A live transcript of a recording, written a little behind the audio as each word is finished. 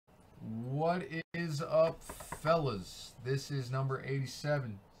What is up, fellas? This is number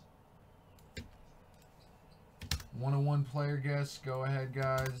 87. 101 player guess. Go ahead,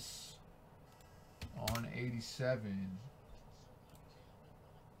 guys. On 87.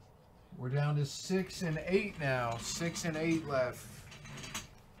 We're down to 6 and 8 now. 6 and 8 left.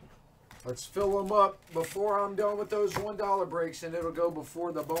 Let's fill them up before I'm done with those $1 breaks, and it'll go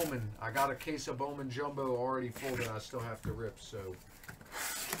before the Bowman. I got a case of Bowman Jumbo already full that I still have to rip, so.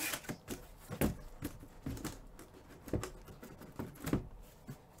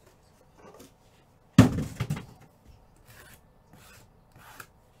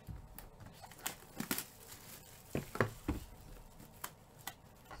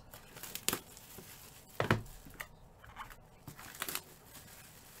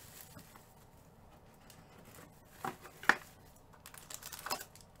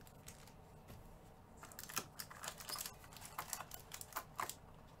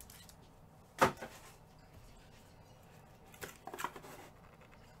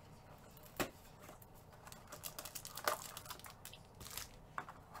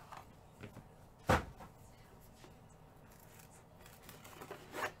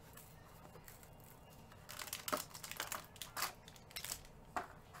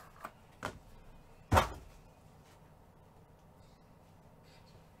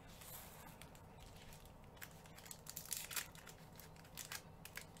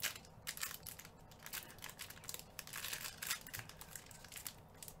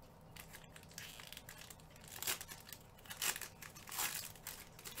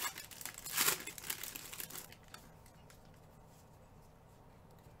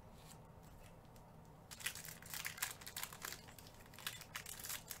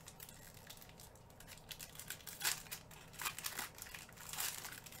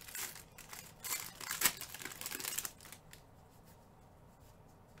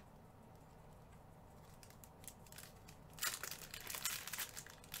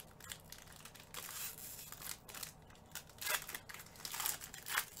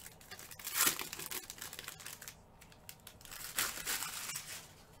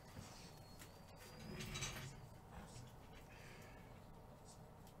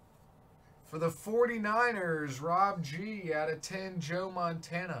 For the 49ers, Rob G out of 10, Joe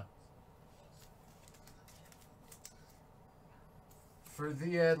Montana. For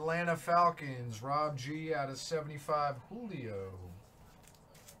the Atlanta Falcons, Rob G out of 75, Julio.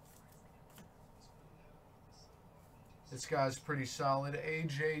 This guy's pretty solid.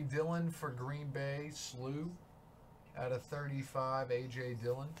 A.J. Dillon for Green Bay, Slew out of 35, A.J.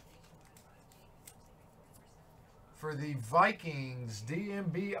 Dillon. For the Vikings,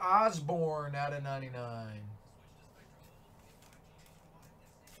 DMB Osborne out of 99.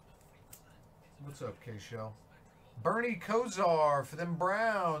 What's up, K-Shell? Bernie Kosar for them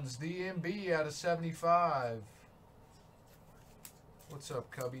Browns, DMB out of 75. What's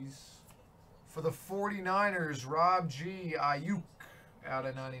up, Cubbies? For the 49ers, Rob G. Ayuk out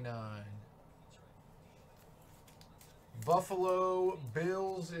of 99. Buffalo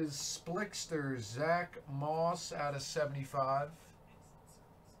Bills is Splickster, Zach Moss out of 75.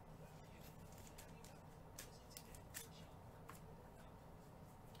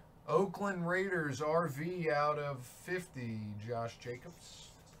 Oakland Raiders RV out of 50, Josh Jacobs.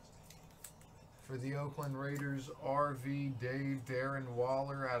 For the Oakland Raiders RV, Dave Darren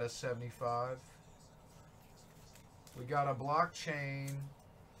Waller out of 75. We got a blockchain.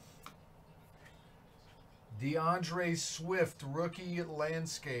 DeAndre Swift, rookie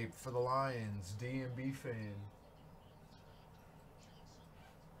landscape for the Lions, DMB fan.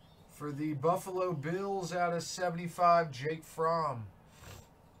 For the Buffalo Bills out of 75, Jake Fromm.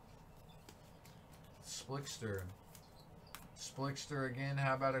 Splickster. Splickster again.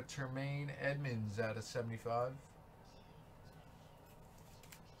 How about a Termaine Edmonds out of 75?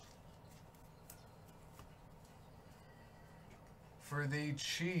 For the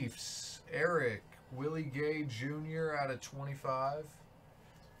Chiefs, Eric. Willie Gay Jr. out of 25.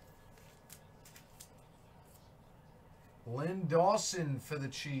 Lynn Dawson for the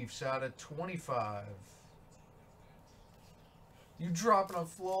Chiefs out of 25. You dropping a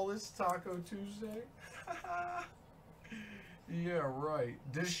flawless Taco Tuesday? Yeah, right.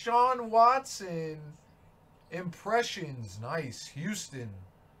 Deshaun Watson. Impressions. Nice. Houston.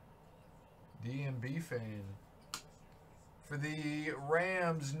 DMB fan. For the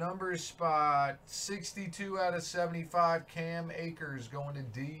Rams, number spot, 62 out of 75, Cam Akers going to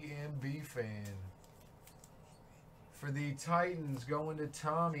DMB fan. For the Titans, going to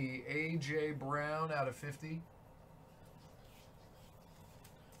Tommy, A.J. Brown out of 50.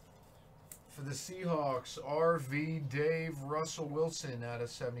 For the Seahawks, RV Dave Russell Wilson out of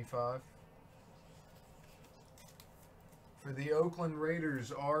 75. For the Oakland Raiders,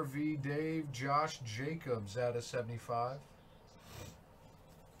 RV Dave, Josh Jacobs out of 75.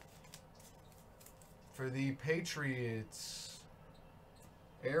 For the Patriots,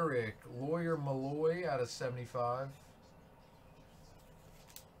 Eric Lawyer Malloy out of 75.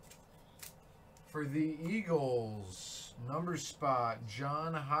 For the Eagles, number spot,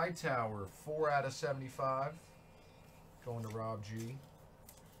 John Hightower, 4 out of 75. Going to Rob G.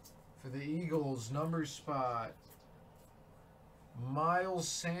 For the Eagles, number spot, Miles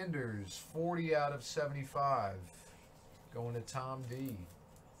Sanders, 40 out of 75. Going to Tom D.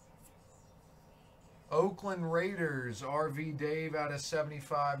 Oakland Raiders, RV Dave out of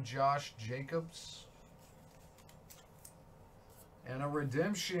 75, Josh Jacobs. And a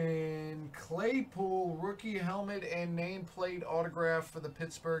redemption, Claypool, rookie helmet and nameplate autograph for the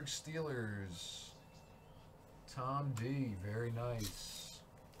Pittsburgh Steelers. Tom D, very nice.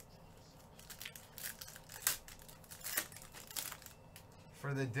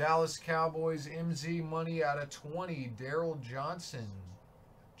 For the Dallas Cowboys, MZ money out of 20, Daryl Johnston,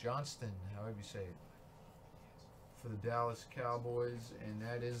 however you say it. For the Dallas Cowboys, and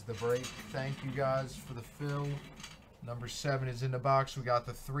that is the break. Thank you guys for the fill. Number 7 is in the box. We got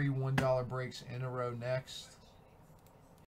the 3 $1 breaks in a row next.